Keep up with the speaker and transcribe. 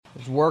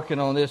was working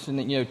on this,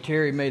 and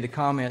Terry made the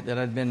comment that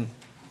I'd been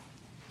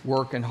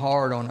working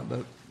hard on it,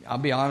 but I'll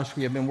be honest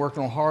with you, I've been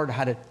working hard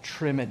how to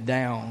trim it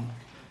down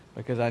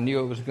because I knew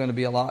it was going to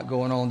be a lot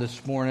going on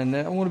this morning.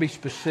 And I want to be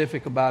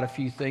specific about a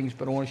few things,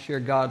 but I want to share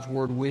God's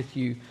Word with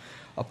you.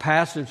 A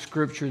passage of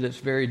Scripture that's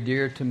very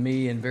dear to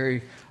me and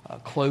very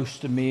close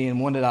to me,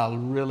 and one that I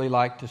really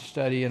like to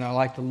study and I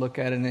like to look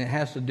at, and it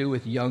has to do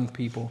with young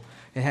people.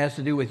 It has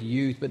to do with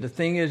youth. But the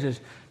thing is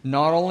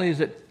not only is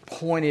it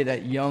pointed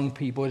at young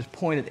people, it's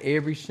pointed at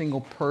every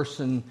single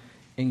person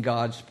in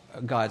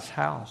God's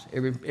house.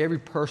 Every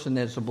person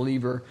that's a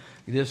believer,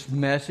 this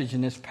message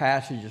and this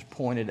passage is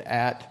pointed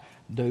at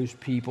those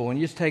people. And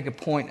just take a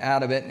point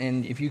out of it,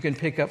 and if you can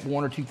pick up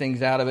one or two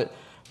things out of it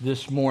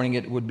this morning,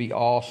 it would be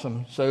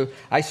awesome. So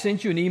I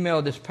sent you an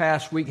email this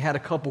past week, had a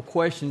couple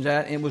questions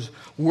at, and it was,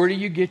 where do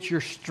you get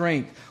your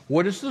strength?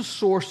 What is the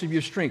source of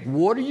your strength?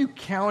 What are you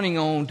counting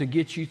on to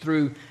get you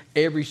through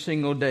every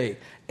single day?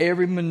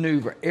 Every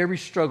maneuver, every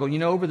struggle.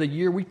 Over the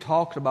year, we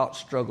talked about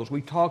struggles.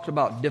 We talked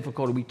about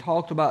difficulty. We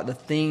talked about the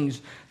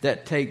things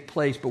that take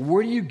place. But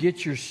where do you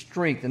get your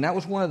strength? And that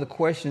was one of the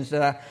questions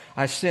that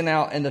I sent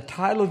out. And the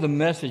title of the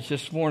message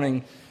this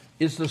morning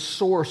is The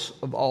Source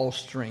of All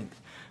Strength.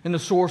 And the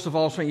source of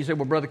all strength. You say,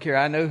 well, Brother Kerry,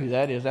 I know who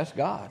that is. That's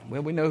God.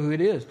 Well, we know who it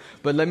is.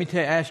 But let me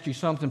ask you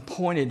something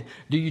pointed.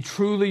 Do you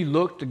truly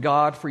look to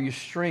God for your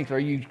strength? Are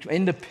you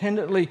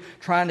independently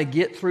trying to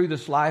get through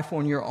this life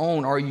on your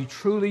own? Are you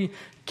truly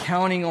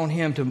counting on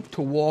Him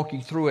to walk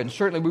you through it? And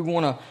certainly we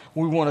want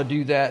to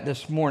do that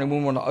this morning.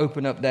 We want to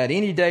open up that.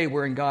 Any day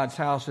we're in God's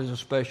house is a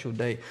special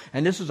day.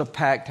 And this is a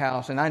packed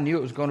house. And I knew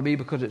it was going to be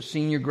because it's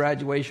senior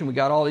graduation. We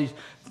got all these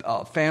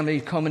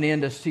families coming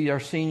in to see our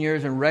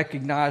seniors and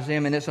recognize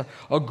them. And it's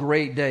a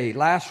great day.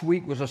 Last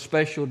week was a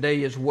special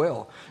day as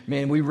well.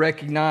 Man, we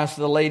recognized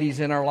the ladies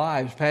in our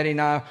lives. Patty and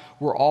I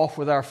were off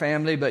with our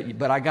family,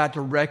 but I got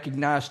to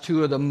recognize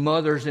two of the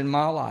mothers in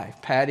my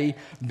life. Patty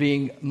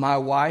being my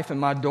wife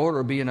and my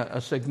daughter being a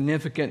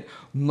significant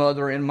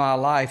mother in my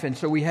life. And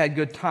so we had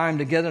good time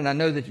together. And I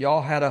know that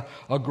y'all had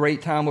a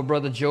great time with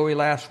Brother Joey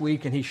last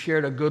week, and he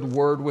shared a good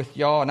word with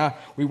y'all. And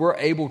we were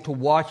able to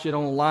watch it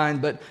online.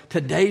 But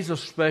today's a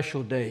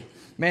special day.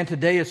 Man,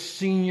 today is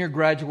senior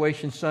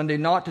graduation Sunday,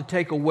 not to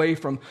take away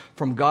from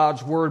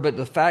God's word, but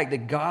the fact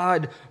that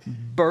God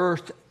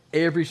birthed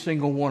every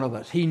single one of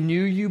us. He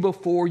knew you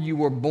before you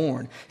were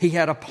born. He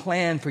had a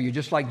plan for you,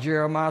 just like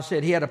Jeremiah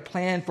said. He had a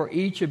plan for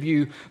each of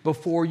you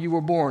before you were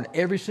born.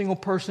 Every single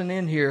person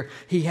in here,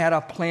 He had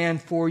a plan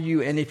for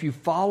you. And if you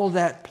follow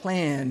that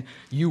plan,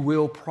 you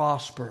will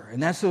prosper.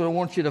 And that's what I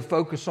want you to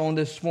focus on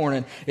this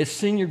morning. It's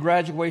senior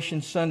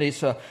graduation Sunday.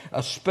 It's a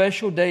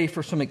special day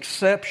for some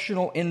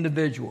exceptional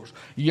individuals,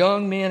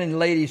 young men and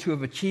ladies who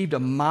have achieved a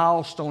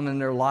milestone in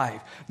their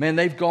life. Man,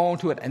 they've gone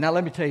to it. And now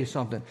let me tell you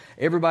something.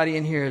 Everybody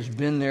in here has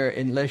been there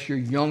unless you're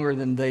younger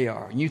than they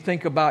are. And you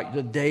think about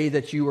the day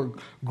that you were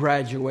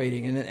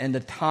graduating and the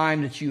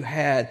time that you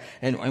had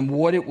and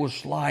what it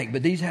was like.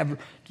 But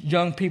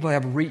young people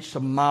have reached a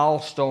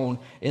milestone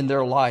in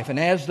their life. And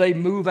as they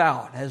move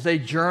out, as they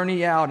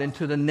journey out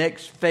into the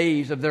next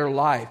phase of their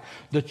life,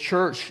 the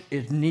church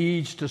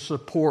needs to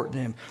support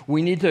them.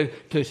 We need to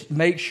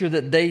make sure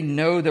that they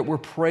know that we're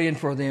praying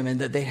for them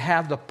and that they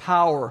have the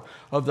power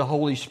of the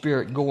Holy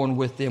Spirit going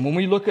with them. When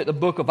we look at the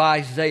book of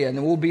Isaiah,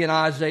 and we'll be in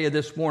Isaiah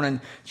this morning,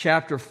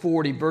 chapter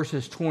 40,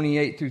 verses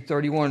 28 through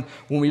 31.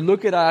 When we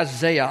look at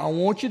Isaiah, I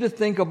want you to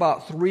think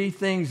about three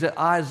things that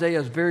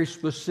Isaiah is very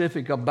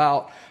specific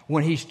about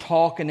when he's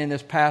talking in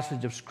this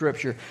passage of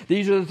Scripture.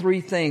 These are the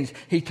three things.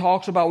 He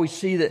talks about, we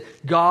see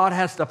that God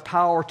has the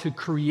power to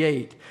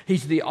create.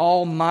 He's the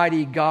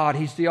Almighty God.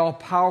 He's the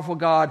all-powerful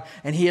God,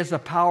 and He has the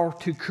power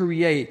to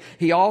create.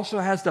 He also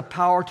has the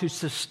power to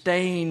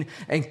sustain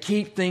and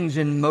keep things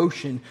in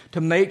motion,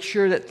 to make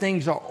sure that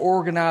things are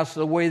organized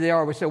the way they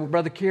are. We say, well,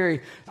 Brother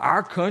Kerry,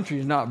 our country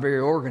is not very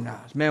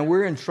organized. Man,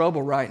 we're in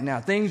trouble right now.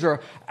 Things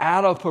are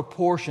out of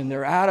proportion.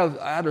 They're out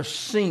of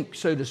sync,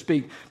 so to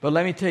speak. But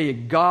let me tell you,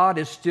 God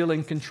is still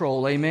in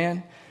control.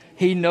 Amen?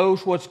 He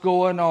knows what's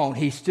going on.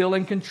 He's still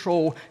in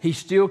control. He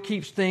still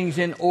keeps things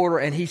in order,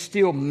 and He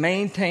still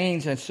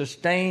maintains and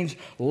sustains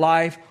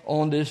life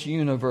on this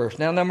universe.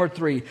 Now, number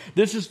 3,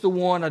 this is the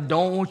one I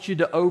don't want you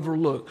to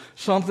overlook.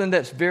 Something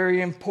that's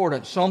very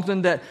important.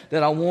 Something that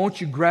I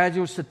want you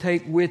graduates to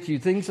take with you.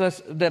 Things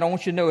that I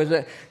want you to know is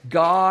that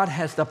God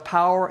has the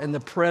power and the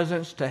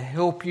presence to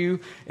help you,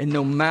 and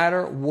no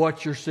matter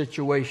what your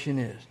situation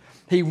is.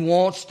 He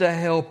wants to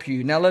help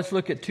you. Now let's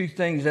look at two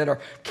things that are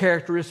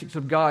characteristics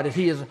of God.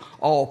 He is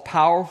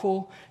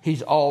all-powerful.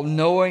 He's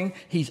all-knowing.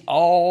 He's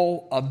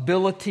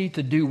all-ability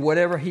to do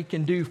whatever He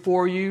can do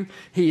for you.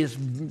 He is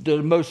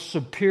the most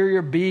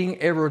superior being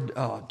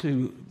ever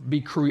to be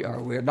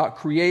created. We're not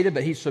created,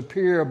 but He's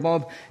superior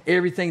above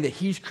everything that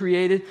He's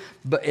created.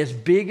 But as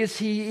big as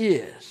He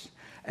is,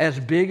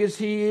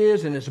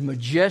 and as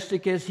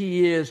majestic as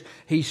He is,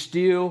 He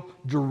still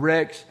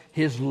directs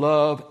His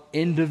love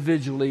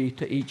individually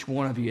to each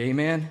one of you.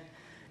 Amen?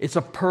 It's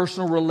a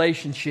personal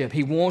relationship.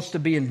 He wants to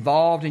be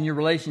involved in your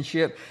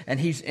relationship, and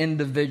He's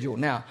individual.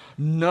 Now,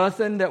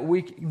 nothing that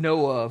we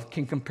know of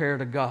can compare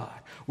to God.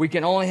 We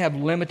can only have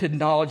limited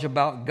knowledge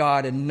about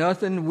God, and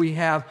nothing we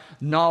have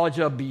knowledge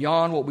of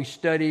beyond what we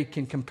study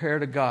can compare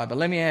to God. But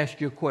let me ask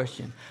you a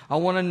question. I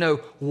want to know,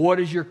 what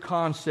is your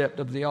concept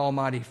of the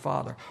Almighty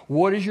Father?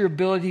 What is your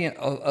ability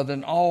of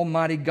an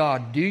Almighty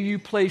God? Do you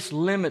place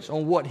limits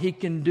on what He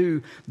can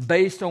do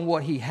based on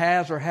what He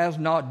has or has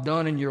not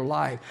done in your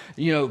life?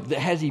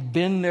 Has He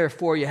been there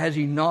for you? Has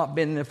He not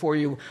been there for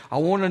you? I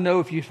want to know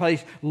if you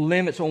place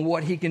limits on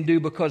what He can do,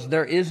 because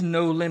there is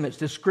no limits.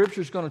 The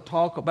Scripture is going to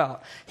talk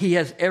about He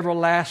has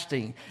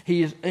everlasting.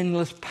 He is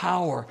endless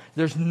power.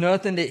 There's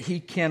nothing that He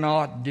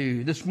cannot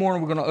do. This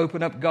morning we're going to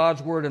open up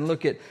God's Word and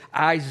look at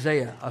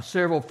Isaiah,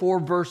 four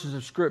verses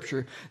of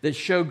Scripture that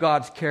show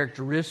God's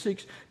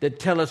characteristics, that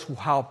tell us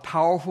how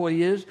powerful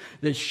He is,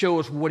 that show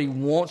us what He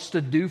wants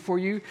to do for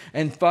you,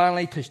 and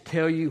finally to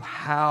tell you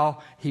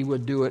how He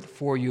would do it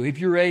for you. If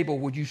you're able,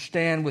 would you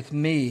stand with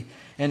me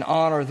and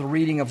honor the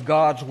reading of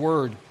God's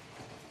Word?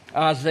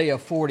 Isaiah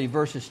 40,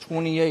 verses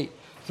 28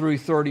 through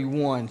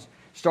 31.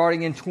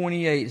 Starting in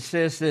 28, it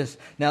says this.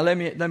 Now let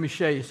me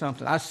show you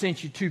something. I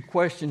sent you 2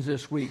 questions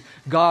this week.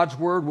 God's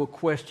Word will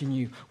question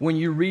you. When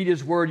you read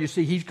His Word, you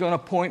see He's going to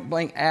point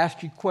blank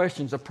ask you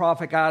questions. The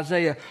prophet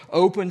Isaiah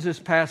opens this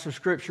passage of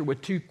Scripture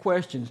with 2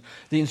 questions.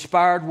 The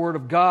inspired Word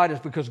of God is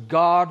because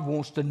God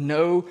wants to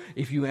know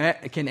if you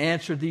can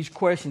answer these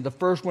questions. The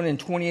first one in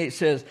 28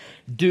 says,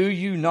 do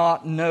you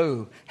not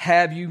know?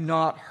 Have you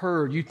not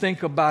heard? You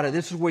think about it.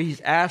 This is what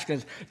He's asking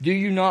us. Do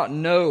you not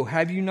know?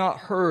 Have you not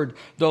heard?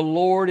 The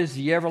Lord is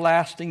the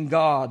everlasting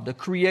God, the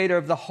creator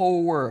of the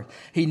whole world.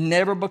 He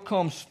never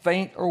becomes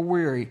faint or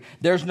weary.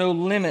 There's no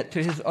limit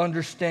to His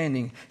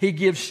understanding. He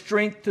gives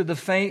strength to the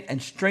faint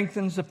and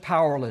strengthens the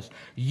powerless.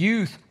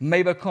 Youth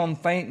may become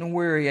faint and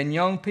weary, and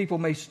young people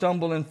may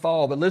stumble and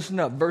fall. But listen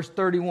up, verse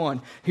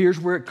 31. Here's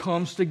where it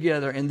comes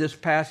together in this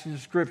passage of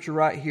Scripture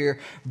right here.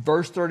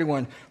 Verse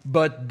 31.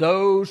 But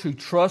those who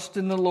trust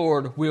in the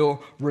Lord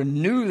will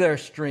renew their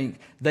strength.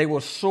 They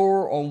will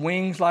soar on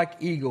wings like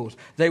eagles.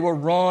 They will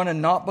run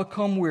and not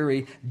become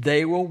weary.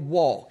 They will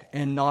walk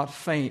and not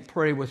faint.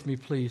 Pray with me,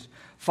 please.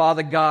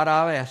 Father God,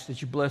 I ask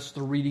that you bless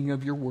the reading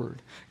of your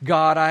word.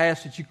 God, I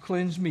ask that you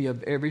cleanse me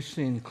of every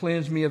sin.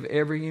 Cleanse me of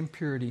every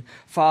impurity.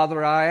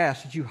 Father, I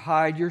ask that you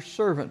hide your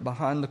servant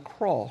behind the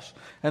cross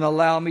and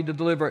allow me to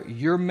deliver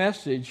your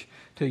message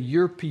to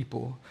your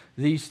people.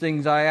 These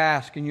things I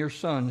ask in your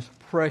Son's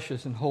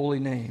precious and holy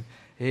name.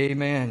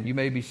 Amen. You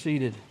may be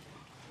seated.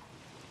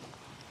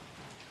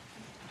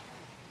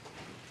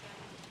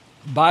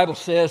 The Bible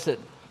says that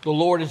the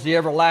Lord is the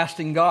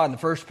everlasting God. In the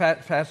first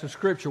passage of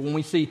Scripture, when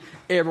we see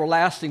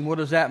everlasting, what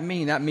does that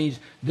mean? That means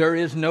there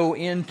is no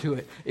end to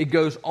it. It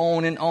goes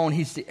on and on.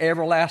 He's the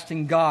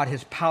everlasting God.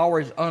 His power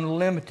is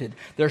unlimited.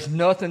 There's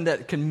nothing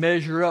that can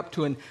measure up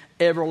to an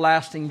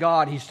everlasting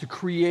God. He's the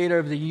creator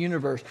of the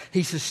universe.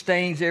 He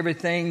sustains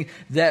everything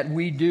that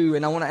we do.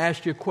 And I want to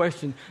ask you a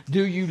question.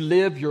 Do you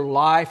live your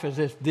life as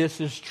if this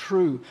is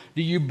true?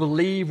 Do you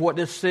believe what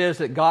this says,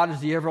 that God is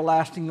the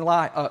everlasting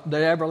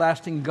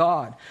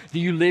God? Do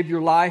you live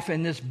your life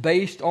in this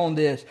based on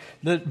this?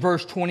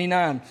 Verse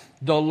 29.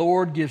 The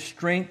Lord gives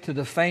strength to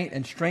the faint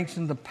and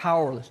strengthens the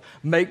powerless.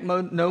 Make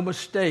no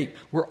mistake,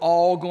 we're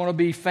all going to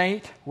be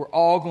faint. We're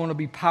all going to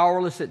be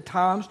powerless at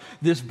times.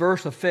 This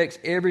verse affects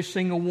every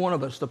single one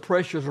of us. The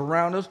pressures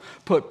around us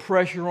put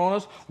pressure on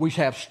us. We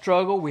have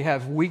struggle. We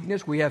have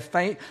weakness. We have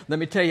faint. Let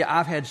me tell you,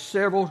 I've had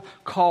several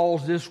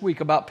calls this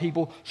week about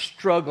people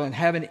struggling,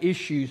 having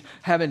issues,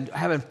 having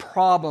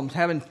problems,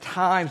 having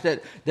times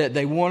that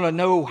they want to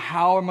know,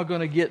 how am I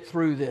going to get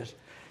through this?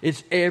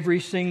 It's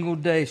every single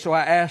day. So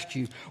I asked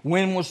you,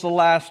 when was the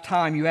last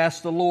time you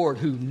asked the Lord,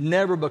 who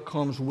never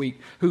becomes weak,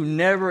 who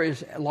never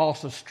is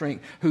loss of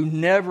strength, who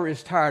never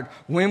is tired?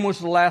 When was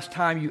the last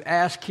time you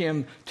asked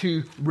Him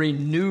to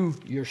renew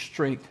your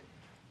strength?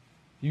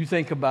 You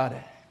think about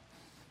it.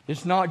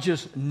 It's not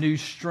just new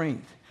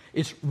strength.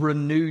 It's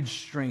renewed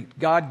strength.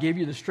 God gave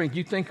you the strength.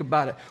 You think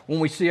about it. When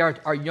we see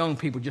our young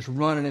people just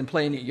running and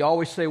playing, you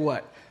always say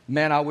what?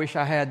 Man, I wish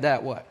I had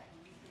that what?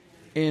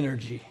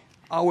 Energy.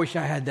 I wish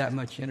I had that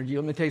much energy.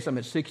 Let me tell you something.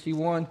 At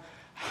 61,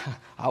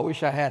 I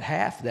wish I had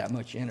half that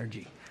much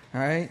energy.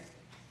 All right?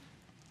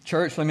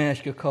 Church, let me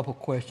ask you a couple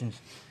questions.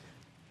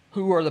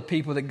 Who are the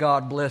people that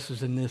God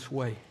blesses in this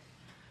way?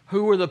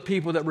 Who are the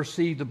people that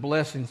receive the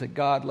blessings that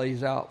God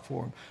lays out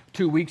for them?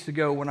 2 weeks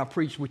ago when I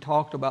preached, we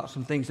talked about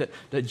some things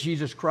that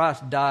Jesus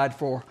Christ died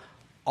for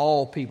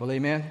all people.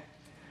 Amen?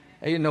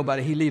 Ain't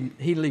nobody. He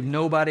leave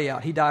nobody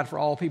out. He died for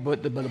all people.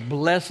 But the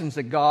blessings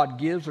that God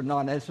gives are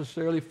not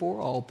necessarily for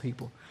all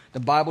people. The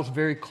Bible's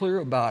very clear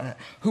about it.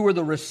 Who are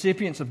the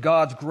recipients of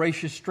God's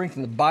gracious strength?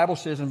 And the Bible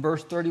says in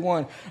verse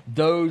 31,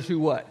 those who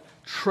what?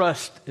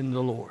 Trust in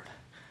the Lord.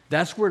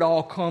 That's where it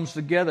all comes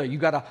together. You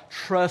got to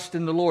trust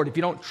in the Lord. If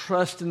you don't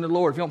trust in the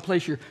Lord, if you don't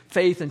place your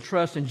faith and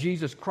trust in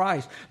Jesus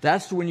Christ,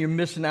 that's when you're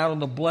missing out on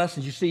the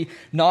blessings. You see,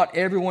 not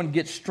everyone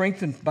gets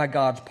strengthened by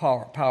God's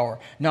power.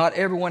 Not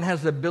everyone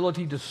has the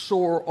ability to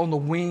soar on the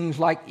wings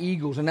like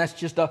eagles, and that's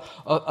just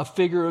a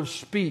figure of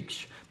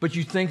speech. But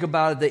you think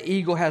about it, the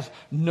eagle has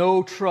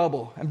no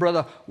trouble. And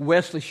Brother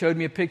Wesley showed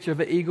me a picture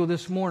of an eagle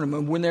this morning.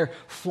 And when they're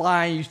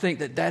flying, you think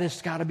that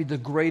has got to be the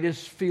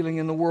greatest feeling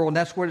in the world. And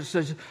that's what it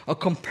says a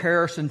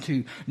comparison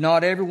to.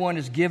 Not everyone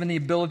is given the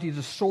ability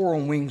to soar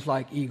on wings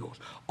like eagles.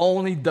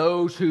 Only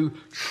those who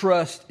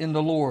trust in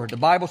the Lord. The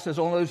Bible says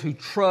only those who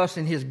trust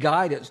in His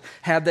guidance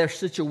have their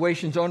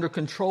situations under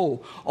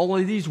control.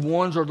 Only these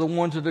ones are the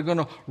ones that are going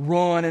to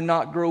run and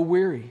not grow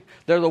weary.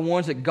 They're the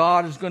ones that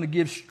God is going to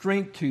give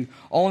strength to.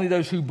 Only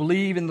those who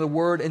believe in the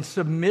Word and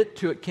submit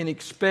to it can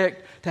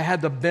expect to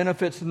have the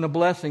benefits and the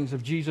blessings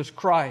of Jesus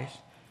Christ.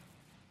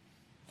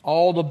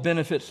 All the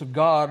benefits of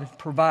God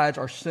provides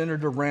are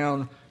centered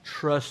around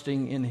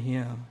trusting in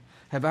Him.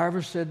 Have I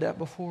ever said that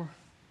before?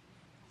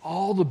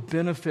 All the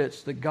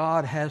benefits that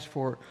God has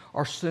for it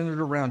are centered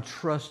around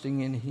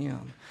trusting in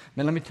Him.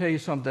 Man, let me tell you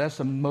something. That's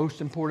the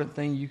most important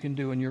thing you can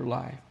do in your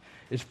life,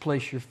 is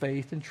place your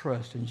faith and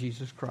trust in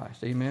Jesus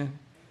Christ. Amen?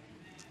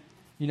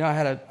 You know, I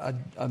had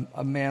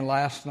a man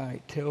last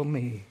night tell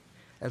me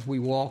as we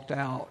walked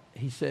out,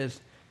 he says,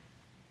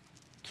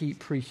 keep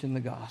preaching the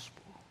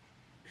gospel.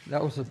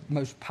 That was the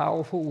most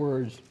powerful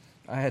words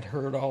I had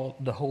heard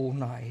the whole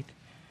night.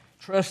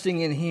 Trusting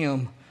in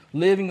Him,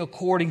 living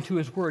according to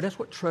His Word. That's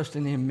what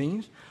trusting Him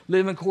means.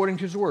 Living according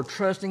to His Word.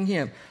 Trusting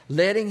Him.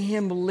 Letting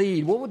Him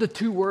lead. What were the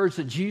two words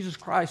that Jesus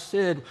Christ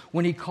said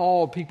when He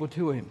called people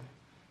to Him?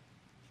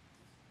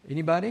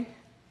 Anybody?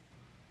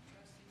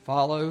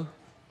 Follow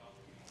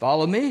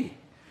me.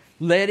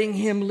 Letting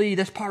Him lead.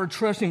 That's part of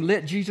trusting.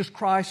 Let Jesus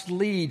Christ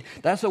lead.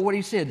 That's what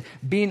He said.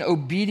 Being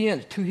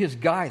obedient to His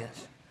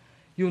guidance.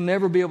 You'll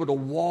never be able to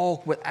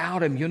walk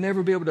without Him. You'll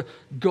never be able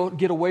to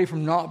get away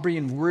from not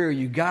being weary.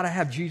 You've got to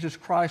have Jesus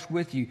Christ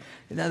with you.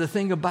 Now, the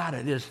thing about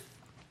it is,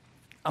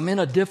 I'm in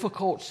a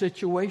difficult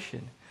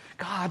situation.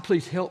 God,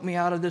 please help me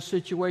out of this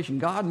situation.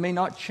 God may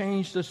not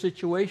change the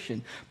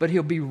situation, but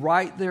He'll be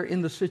right there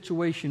in the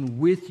situation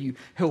with you,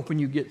 helping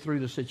you get through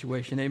the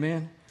situation.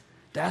 Amen?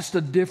 That's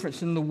the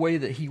difference in the way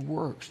that He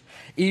works.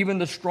 Even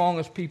the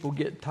strongest people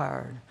get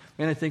tired.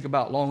 Man, I think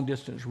about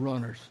long-distance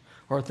runners,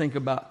 or I think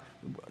about,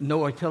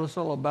 Noah, tell us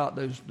all about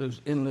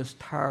those endless,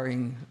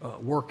 tiring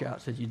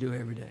workouts that you do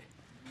every day.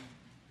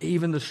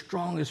 Even the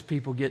strongest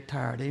people get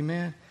tired.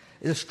 Amen?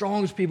 The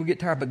strongest people get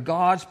tired, but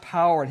God's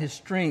power and His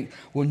strength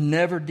will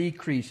never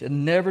decrease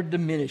and never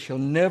diminish. He'll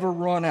never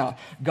run out.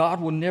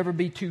 God will never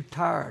be too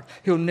tired.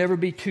 He'll never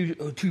be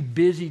too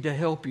busy to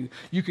help you.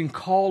 You can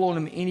call on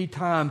Him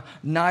anytime,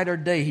 night or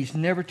day. He's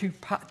never too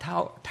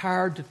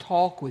tired to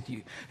talk with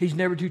you. He's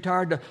never too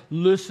tired to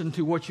listen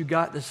to what you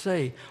got to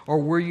say or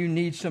where you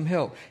need some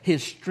help.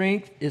 His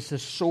strength is the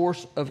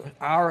source of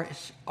our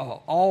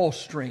all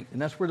strength,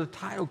 and that's where the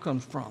title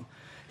comes from.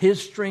 His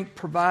strength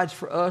provides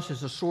for us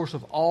as a source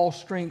of all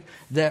strength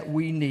that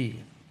we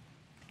need.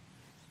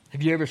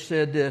 Have you ever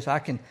said this? I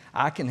can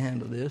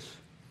handle this.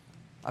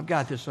 I've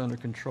got this under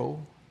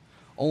control.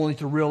 Only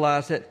to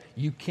realize that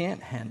you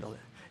can't handle it.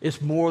 It's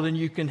more than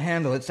you can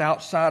handle. It's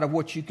outside of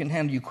what you can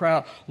handle. You cry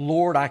out,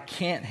 Lord, I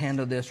can't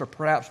handle this. Or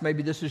perhaps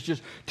maybe this is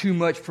just too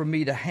much for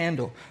me to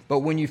handle.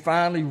 But when you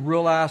finally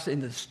realize in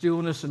the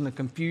stillness and the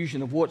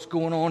confusion of what's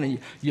going on, and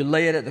you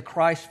lay it at the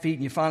Christ's feet,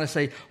 and you finally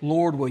say,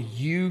 Lord, will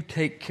you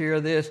take care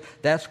of this?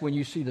 That's when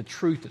you see the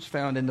truth that's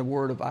found in the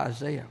word of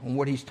Isaiah and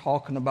what he's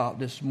talking about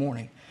this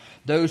morning.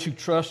 Those who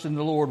trust in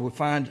the Lord will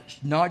find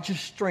not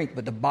just strength,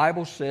 but the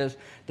Bible says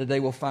that they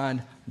will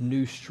find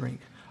new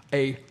strength,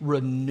 a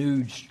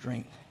renewed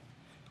strength.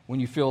 When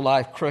you feel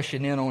life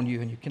crushing in on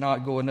you and you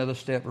cannot go another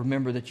step,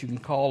 remember that you can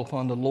call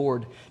upon the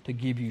Lord to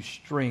give you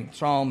strength.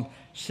 Psalm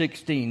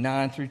 16,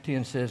 9 through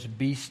 10 says,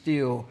 be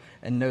still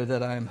and know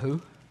that I am who?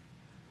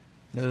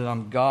 Know that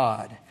I'm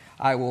God.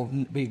 I will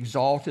be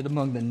exalted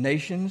among the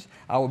nations.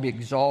 I will be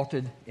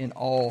exalted in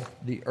all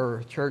the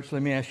earth. Church,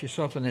 let me ask you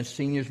something, and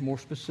seniors more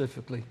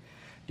specifically.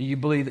 Do you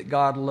believe that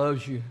God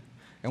loves you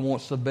and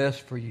wants the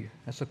best for you?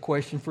 That's a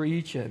question for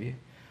each of you.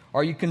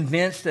 Are you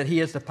convinced that He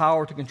has the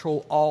power to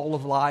control all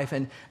of life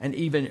and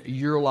even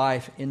your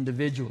life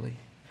individually?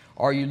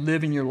 Are you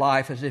living your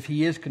life as if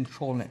He is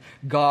controlling it?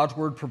 God's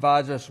Word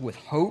provides us with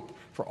hope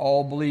for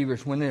all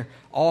believers. When the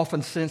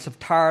often sense of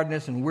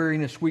tiredness and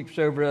weariness sweeps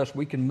over us,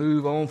 we can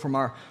move on from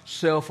our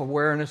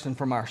self-awareness and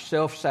from our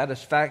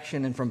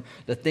self-satisfaction and from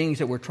the things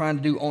that we're trying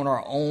to do on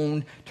our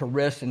own to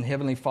rest in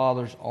Heavenly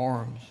Father's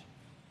arms.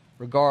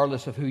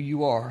 Regardless of who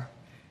you are,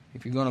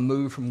 if you're going to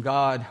move from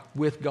God,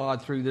 with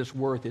God through this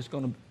earth, it's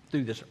going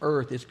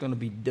to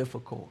be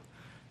difficult.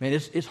 Man,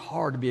 it's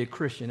hard to be a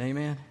Christian,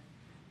 amen?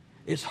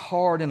 It's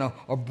hard in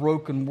a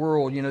broken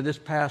world. You know, this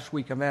past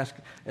week I've asked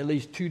at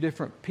least 2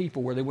 different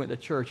people where they went to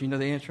church. You know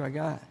the answer I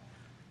got?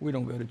 We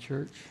don't go to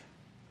church.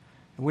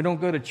 We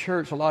don't go to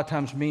church a lot of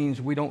times means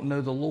we don't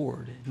know the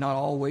Lord. Not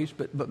always,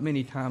 but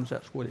many times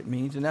that's what it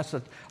means. And that's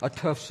a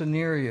tough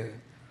scenario.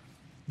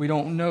 We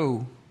don't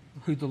know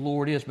who the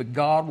Lord is, but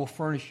God will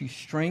furnish you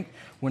strength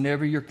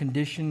whenever your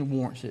condition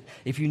warrants it.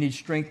 If you need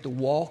strength to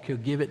walk, He'll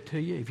give it to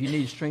you. If you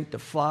need strength to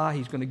fly,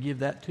 He's going to give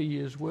that to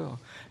you as well.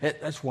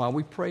 That's why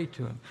we pray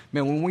to Him.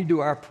 Man, when we do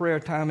our prayer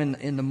time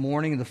in the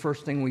morning, the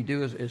first thing we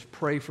do is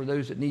pray for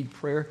those that need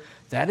prayer.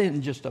 That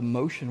isn't just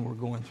emotion we're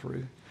going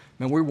through.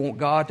 Man, we want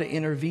God to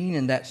intervene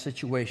in that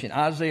situation.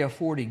 Isaiah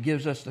 40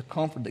 gives us the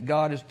comfort that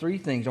God is three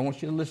things. I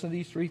want you to listen to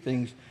these three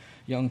things,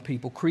 young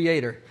people.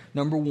 Creator,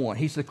 number one.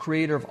 He's the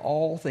creator of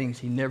all things.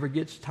 He never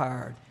gets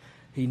tired.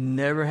 He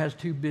never has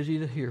too busy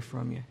to hear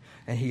from you.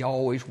 And He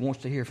always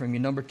wants to hear from you.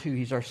 Number two,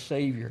 He's our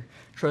Savior.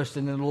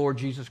 Trusting in the Lord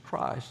Jesus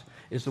Christ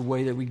is the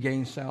way that we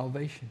gain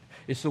salvation.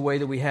 It's the way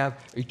that we have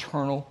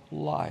eternal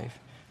life.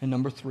 And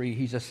number three,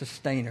 He's a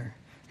sustainer.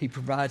 He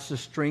provides the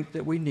strength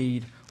that we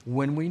need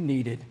when we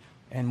need it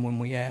and when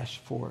we ask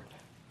for it.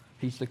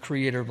 He's the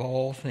creator of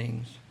all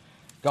things.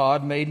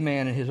 God made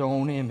man in His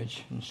own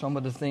image. And some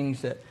of the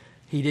things that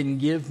He didn't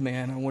give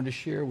man, I want to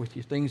share with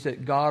you. Things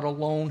that God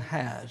alone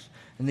has.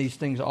 And these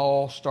things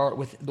all start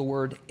with the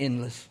word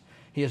endless.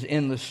 He has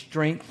endless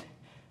strength.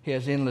 He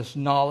has endless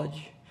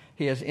knowledge.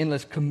 He has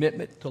endless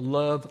commitment to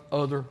love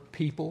other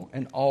people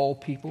and all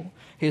people.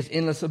 He has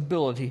endless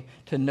ability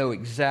to know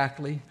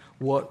exactly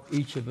what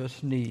each of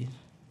us needs.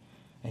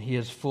 And He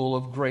is full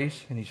of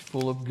grace and He's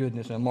full of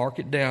goodness. And mark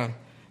it down.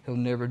 He'll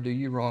never do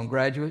you wrong.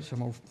 Graduates, I'm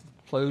going to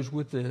close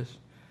with this.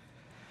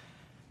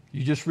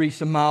 You just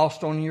reached a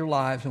milestone in your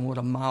lives, and what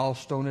a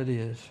milestone it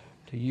is.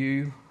 To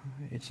you,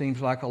 it seems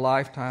like a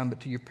lifetime,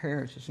 but to your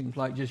parents, it seems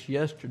like just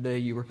yesterday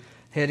you were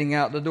heading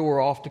out the door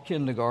off to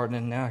kindergarten,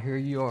 and now here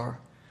you are,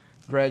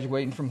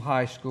 graduating from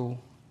high school.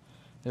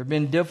 There have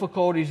been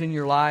difficulties in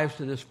your lives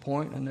to this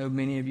point. I know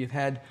many of you have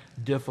had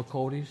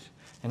difficulties,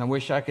 and I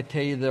wish I could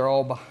tell you they're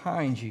all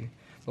behind you.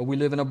 But we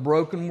live in a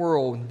broken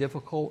world, and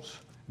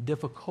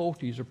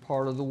difficulties are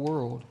part of the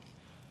world.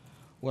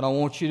 What I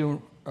want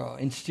you to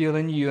instill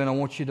in you, and I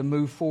want you to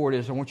move forward,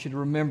 is I want you to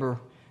remember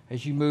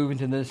as you move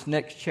into this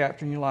next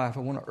chapter in your life,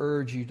 I want to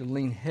urge you to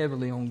lean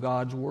heavily on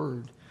God's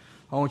Word.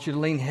 I want you to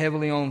lean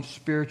heavily on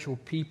spiritual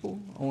people.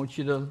 I want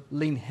you to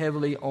lean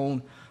heavily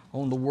on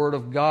the Word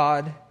of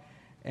God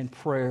and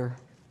prayer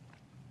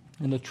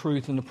and the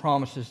truth and the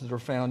promises that are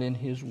found in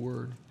His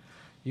Word.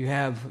 You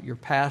have your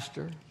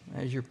pastor.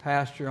 As your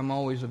pastor, I'm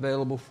always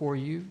available for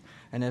you.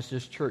 And as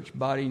this church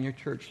body and your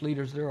church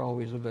leaders, they're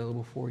always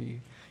available for you.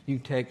 You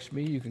can text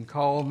me. You can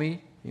call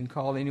me. You can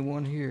call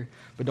anyone here.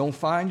 But don't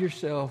find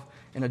yourself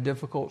in a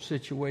difficult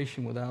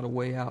situation without a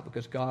way out,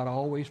 because God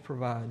always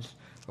provides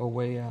a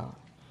way out.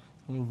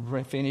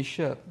 We'll finish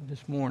up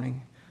this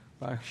morning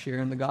by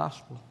sharing the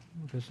gospel,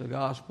 because the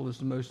gospel is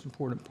the most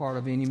important part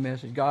of any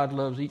message. God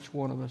loves each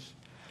one of us.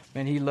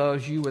 Man, He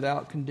loves you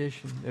without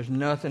condition. There's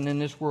nothing in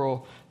this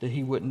world that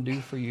He wouldn't do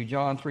for you.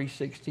 John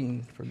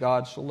 3:16, for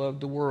God so loved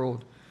the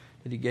world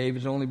that He gave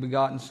His only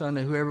begotten Son,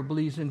 that whoever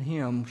believes in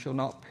Him shall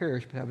not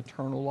perish but have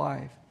eternal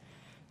life.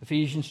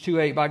 Ephesians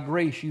 2:8, by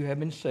grace you have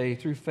been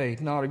saved through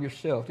faith, not of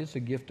yourself. It's a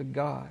gift of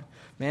God.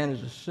 Man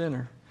is a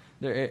sinner.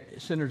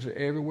 Sinners are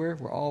everywhere.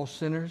 We're all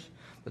sinners.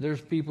 But there's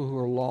people who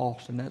are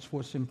lost, and that's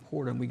what's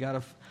important. We got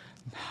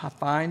to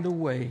find a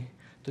way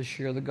to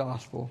share the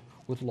gospel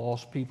with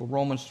lost people.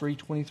 Romans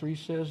 3:23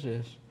 says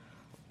this,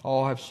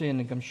 all have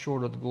sinned and come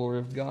short of the glory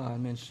of God.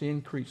 Man,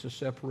 sin creates a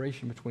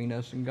separation between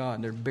us and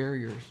God. They're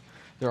barriers.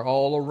 They're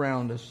all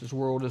around us. This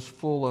world is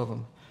full of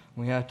them.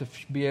 We have to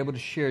be able to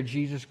share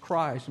Jesus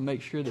Christ and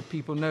make sure that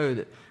people know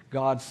that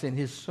God sent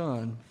His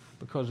Son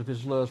because of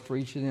His love for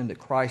each of them, that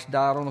Christ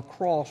died on the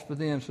cross for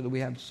them so that we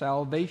have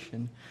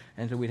salvation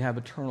and so we'd have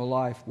eternal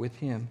life with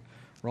Him.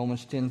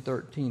 Romans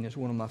 10:13 is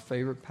one of my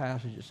favorite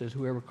passages. It says,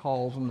 whoever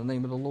calls on the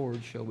name of the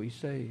Lord shall be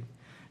saved.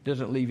 It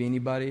doesn't leave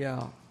anybody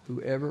out.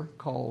 Whoever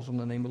calls on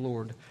the name of the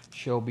Lord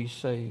shall be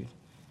saved.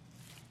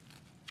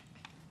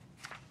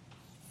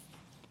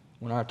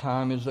 When our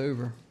time is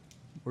over,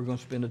 we're going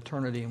to spend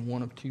eternity in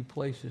one of two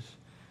places.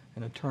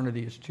 And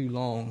eternity is too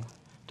long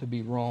to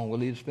be wrong.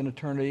 We'll either spend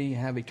eternity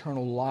and have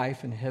eternal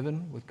life in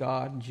heaven with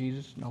God and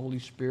Jesus and the Holy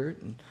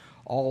Spirit and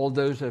all of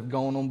those that have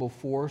gone on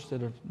before us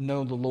that have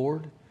known the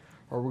Lord,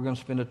 or we're going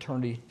to spend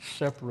eternity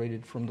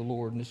separated from the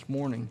Lord. And this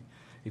morning,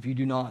 if you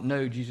do not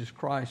know Jesus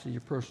Christ as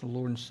your personal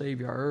Lord and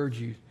Savior, I urge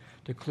you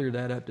to clear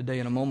that up today.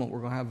 In a moment, we're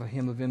going to have a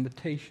hymn of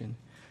invitation.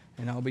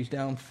 And I'll be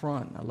down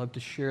front. I'd love to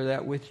share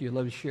that with you. I'd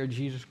love to share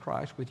Jesus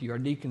Christ with you. Our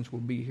deacons will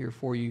be here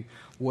for you.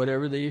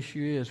 Whatever the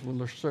issue is,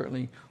 we'll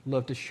certainly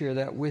love to share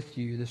that with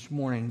you this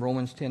morning.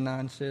 Romans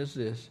 10:9 says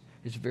this.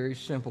 It's very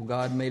simple.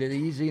 God made it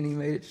easy and He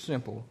made it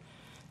simple.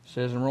 It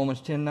says in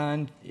Romans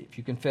 10:9, if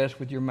you confess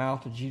with your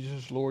mouth that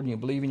Jesus is Lord and you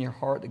believe in your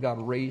heart that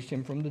God raised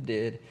Him from the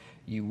dead,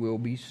 you will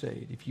be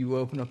saved. If you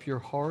open up your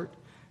heart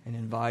and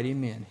invite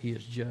Him in, He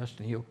is just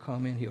and He'll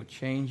come in. He'll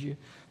change you.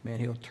 Man,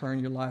 He'll turn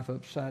your life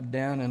upside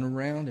down and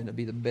around, and it'll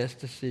be the best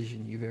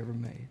decision you've ever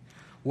made.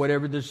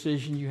 Whatever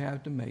decision you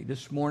have to make.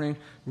 This morning,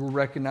 we're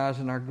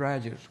recognizing our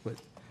graduates, but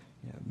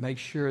Make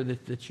sure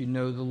that you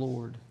know the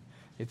Lord.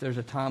 If there's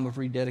a time of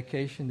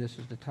rededication, this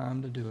is the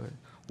time to do it.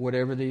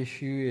 Whatever the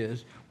issue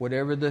is,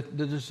 whatever the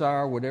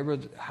desire,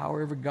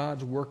 however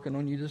God's working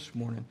on you this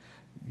morning,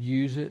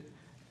 use it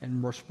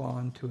and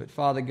respond to it.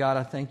 Father God,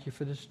 I thank you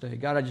for this day.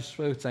 God, I'm just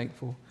so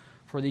thankful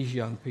for these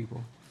young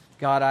people.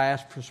 God, I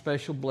ask for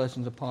special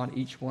blessings upon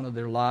each one of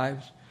their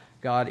lives.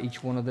 God,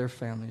 each one of their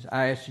families.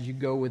 I ask that you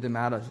go with them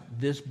out of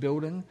this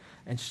building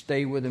and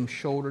stay with them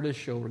shoulder to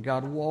shoulder.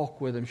 God, walk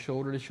with them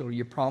shoulder to shoulder.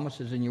 Your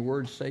promises and your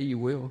words say you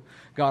will.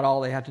 God,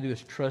 all they have to do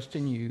is trust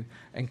in you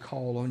and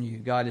call on you.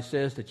 God, it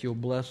says that you'll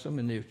bless them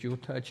and that you'll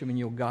touch them and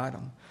you'll guide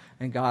them.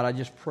 And God, I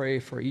just pray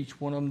for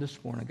each one of them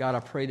this morning. God, I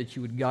pray that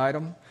you would guide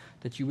them,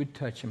 that you would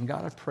touch them.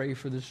 God, I pray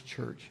for this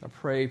church. I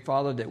pray,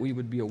 Father, that we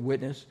would be a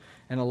witness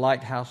and a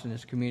lighthouse in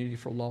this community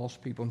for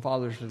lost people. And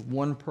Father, there's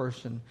one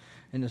person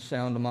in the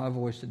sound of my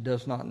voice that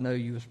does not know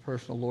you as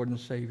personal Lord and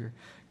Savior.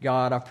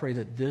 God, I pray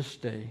that this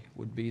day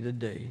would be the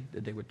day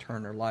that they would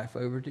turn their life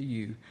over to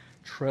you,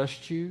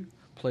 trust you,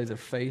 play their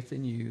faith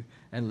in you,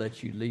 and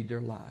let you lead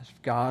their lives.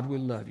 God, we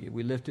love you.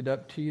 We lift it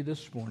up to you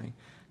this morning.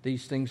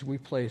 These things we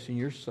place in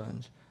your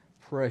Son's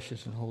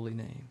precious and holy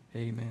name.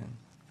 Amen.